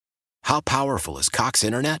How powerful is Cox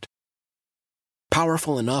Internet?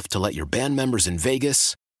 Powerful enough to let your band members in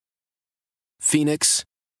Vegas, Phoenix,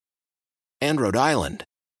 and Rhode Island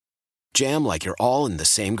jam like you're all in the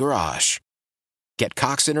same garage. Get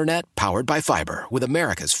Cox Internet powered by fiber with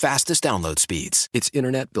America's fastest download speeds. It's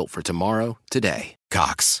internet built for tomorrow, today.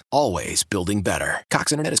 Cox, always building better.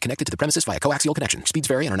 Cox Internet is connected to the premises via coaxial connection. Speeds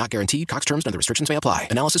vary and are not guaranteed. Cox terms and other restrictions may apply.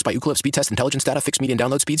 Analysis by Ookla Speed Test Intelligence Data. Fixed median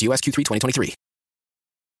download speeds. US Q3 2023.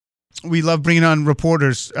 We love bringing on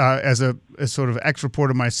reporters. As a sort of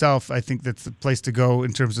ex-reporter myself, I think that's the place to go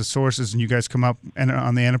in terms of sources, and you guys come up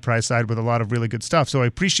on the enterprise side with a lot of really good stuff, so I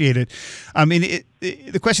appreciate it. I mean,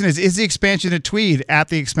 the question is the expansion at Tweed at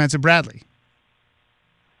the expense of Bradley?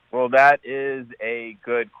 Well, that is a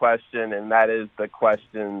good question, and that is the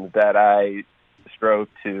question that I strove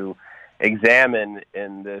to examine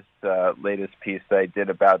in this latest piece that I did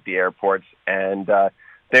about the airports, and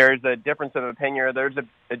there's a difference of opinion. There's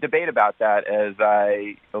a debate about that as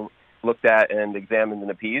I looked at and examined in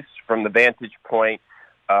the piece from the vantage point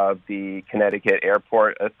of the Connecticut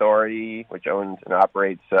Airport Authority, which owns and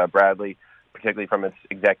operates Bradley, particularly from its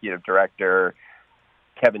executive director,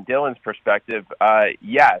 Kevin Dillon's perspective.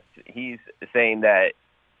 Yes, he's saying that,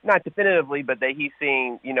 not definitively, but that he's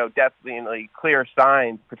seeing, definitely clear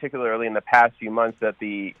signs, particularly in the past few months, that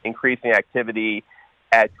the increasing activity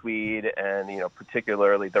at Tweed and,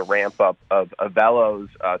 particularly the ramp up of Avelo's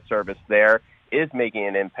service there is making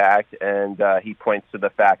an impact. And he points to the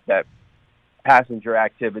fact that passenger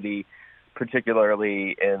activity,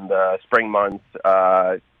 particularly in the spring months,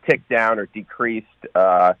 ticked down or decreased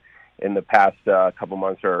in the past couple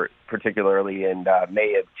months, or particularly in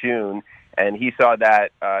May of June. And he saw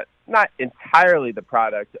that not entirely the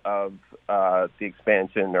product of the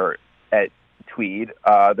expansion or at Tweed.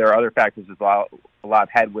 There are other factors as well. A lot of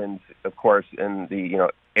headwinds, of course, in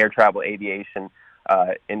the air travel aviation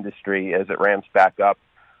industry as it ramps back up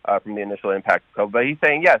from the initial impact of COVID. But he's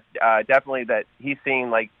saying yes, definitely that he's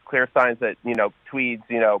seeing clear signs that Tweed's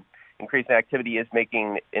increasing activity is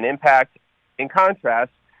making an impact. In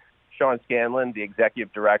contrast, Sean Scanlon, the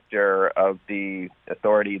executive director of the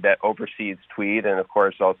authority that oversees Tweed, and of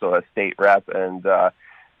course also a state rep and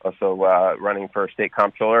also running for state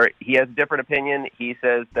comptroller, he has a different opinion. He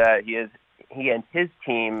says that he and his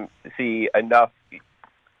team see enough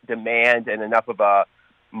demand and enough of a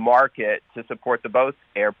market to support the both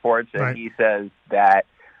airports, and right. He says that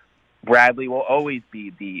Bradley will always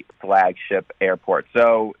be the flagship airport.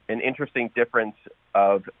 So an interesting difference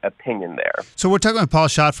of opinion there. So we're talking with Paul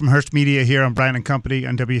Schott from Hearst Media here on Brian & Company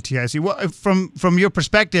on WTIC. Well, from your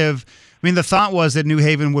perspective, I mean, the thought was that New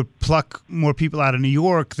Haven would pluck more people out of New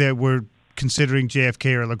York that were considering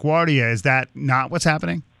JFK or LaGuardia. Is that not what's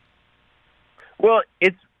happening? Well,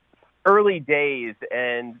 it's early days,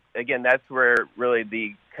 and again, that's where really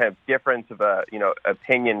the kind of difference of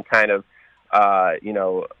opinion kind of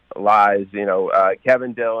lies.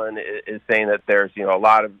 Kevin Dillon is saying that there's a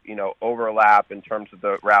lot of overlap in terms of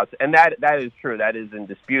the routes, and that is true. That is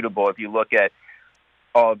indisputable. If you look at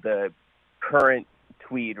all of the current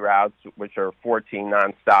Tweed routes, which are 14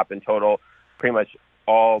 nonstop in total, pretty much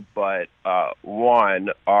all but one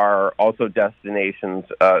are also destinations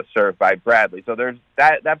served by Bradley. So there's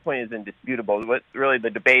that point is indisputable. What really the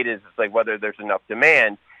debate is whether there's enough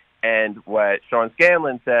demand. And what Sean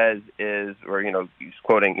Scanlon says is, or he's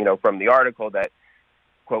quoting from the article that,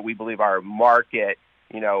 quote, we believe our market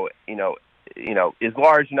is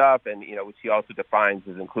large enough, and which he also defines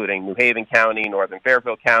as including New Haven County, Northern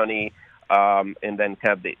Fairfield County, and then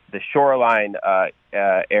kind of the shoreline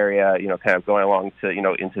area, kind of going along to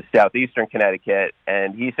into southeastern Connecticut.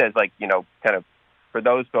 And he says kind of for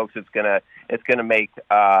those folks, it's gonna make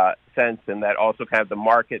sense, and that also kind of the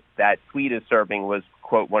market that Tweed is serving was,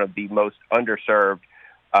 quote, one of the most underserved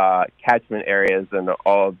catchment areas in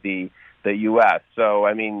all of the U.S. So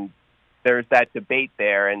I mean, there's that debate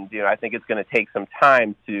there, and I think it's going to take some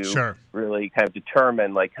time to Sure. really kind of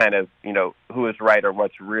determine who is right or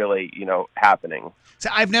what's really happening.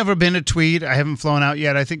 So I've never been to Tweed. I haven't flown out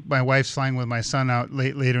yet. I think my wife's flying with my son out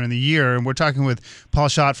later in the year, and we're talking with Paul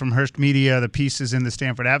Schott from Hearst Media. The piece is in the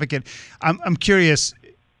Stanford Advocate. I'm curious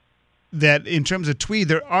that in terms of Tweed,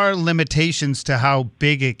 there are limitations to how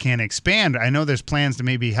big it can expand. I know there's plans to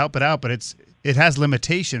maybe help it out, but it has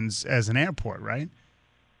limitations as an airport, right?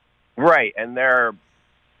 Right, and they're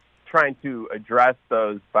trying to address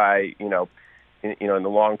those by, in the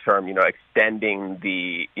long term, extending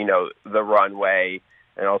the runway,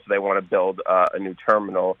 and also they want to build a new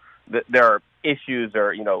terminal. There are issues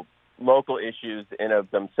or, local issues in of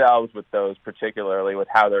themselves with those, particularly with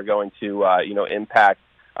how they're going to, impact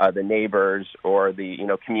the neighbors or the,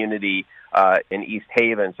 community in East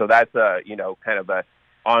Haven. So that's a, kind of a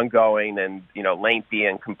ongoing and, lengthy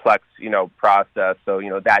and complex, process. So,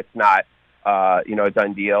 that's not, a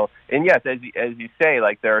done deal. And yes, as you say,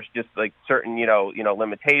 like there's just like certain,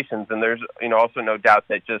 limitations. And there's, also no doubt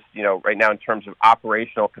that just, right now in terms of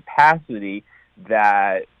operational capacity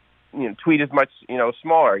that, Tweed is much,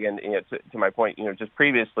 smaller. Again, to my point, just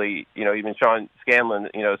previously, even Sean Scanlon,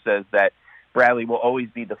 says that Bradley will always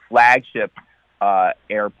be the flagship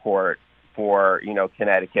airport for,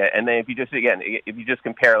 Connecticut. And then if you just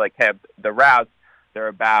compare like kind of the routes, there are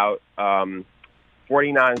about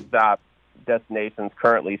 49 stop destinations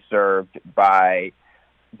currently served by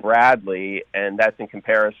Bradley, and that's in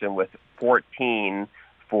comparison with 14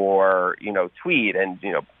 for, Tweed. And,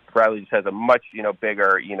 Bradley just has a much,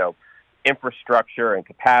 bigger, infrastructure and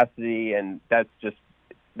capacity, and that's just,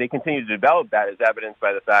 they continue to develop that as evidenced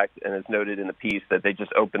by the fact, and as noted in the piece, that they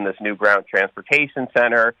just opened this new ground transportation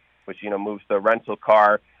center, which, moves the rental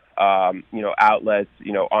car, outlets,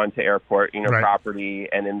 onto airport, right. property,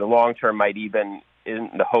 and in the long term might even, in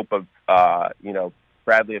the hope of,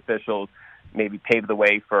 Bradley officials maybe pave the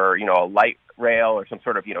way for, a light rail or some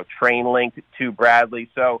sort of, train link to Bradley.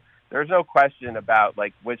 So there's no question about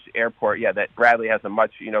like which airport, that Bradley has a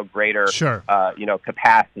much, greater, sure.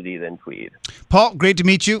 Capacity than Tweed. Paul, great to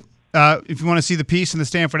meet you. If you want to see the piece in the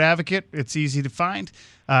Stamford Advocate, it's easy to find.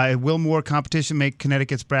 Will more competition make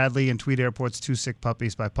Connecticut's Bradley and Tweed airports two sick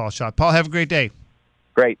puppies by Paul Schott. Paul, have a great day.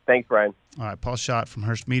 Great. Thanks, Brian. All right. Paul Schott from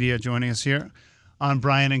Hearst Media joining us here on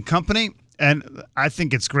Brian and Company. And I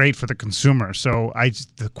think it's great for the consumer. So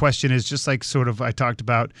the question is just like sort of I talked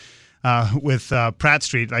about with Pratt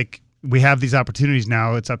Street. Like we have these opportunities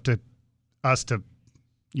now. It's up to us to,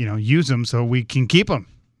 use them so we can keep them.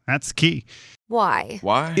 That's key. Why?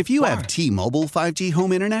 If you have T-Mobile 5G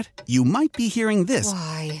home internet, you might be hearing this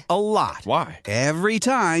Why? a lot. Why? Every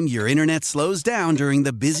time your internet slows down during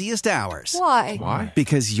the busiest hours. Why?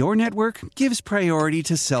 Because your network gives priority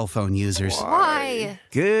to cell phone users. Why?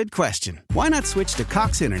 Good question. Why not switch to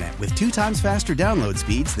Cox Internet with 2 times faster download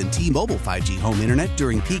speeds than T-Mobile 5G home internet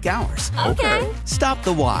during peak hours? Okay. Stop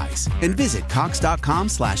the whys and visit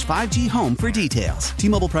cox.com/5G home for details.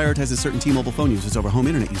 T-Mobile prioritizes certain T-Mobile phone users over home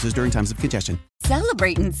internet users during times of congestion.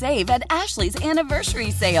 Celebrate and save at Ashley's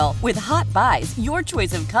Anniversary Sale. With Hot Buys, your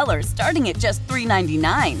choice of colors starting at just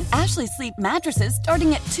 $3.99. Ashley Sleep mattresses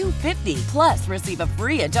starting at $2.50. Plus, receive a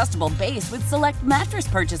free adjustable base with select mattress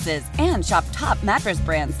purchases. And shop top mattress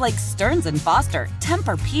brands like Stearns & Foster,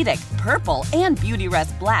 Tempur-Pedic, Purple, and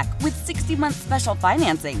Beautyrest Black with 60-month special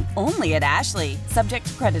financing. Only at Ashley. Subject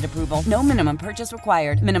to credit approval. No minimum purchase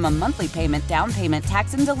required. Minimum monthly payment, down payment,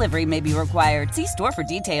 tax, and delivery may be required. See store for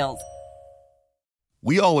details.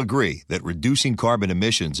 We all agree that reducing carbon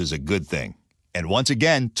emissions is a good thing. And once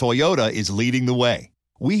again, Toyota is leading the way.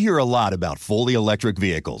 We hear a lot about fully electric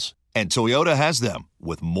vehicles, and Toyota has them,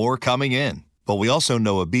 with more coming in. But we also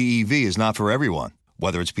know a BEV is not for everyone,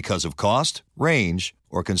 whether it's because of cost, range,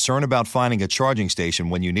 or concern about finding a charging station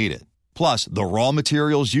when you need it. Plus, the raw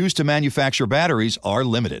materials used to manufacture batteries are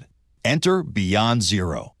limited. Enter Beyond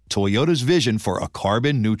Zero, Toyota's vision for a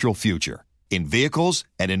carbon-neutral future. In vehicles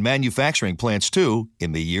and in manufacturing plants, too,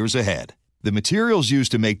 in the years ahead. The materials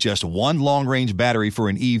used to make just one long-range battery for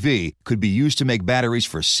an EV could be used to make batteries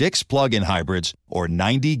for 6 plug-in hybrids or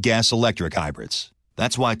 90 gas-electric hybrids.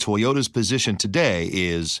 That's why Toyota's position today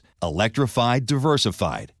is electrified,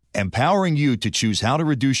 diversified, empowering you to choose how to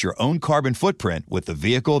reduce your own carbon footprint with the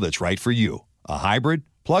vehicle that's right for you, a hybrid,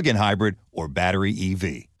 plug-in hybrid, or battery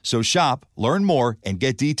EV. So shop, learn more, and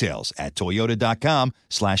get details at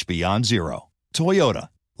toyota.com/beyond zero. Toyota,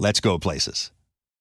 let's go places.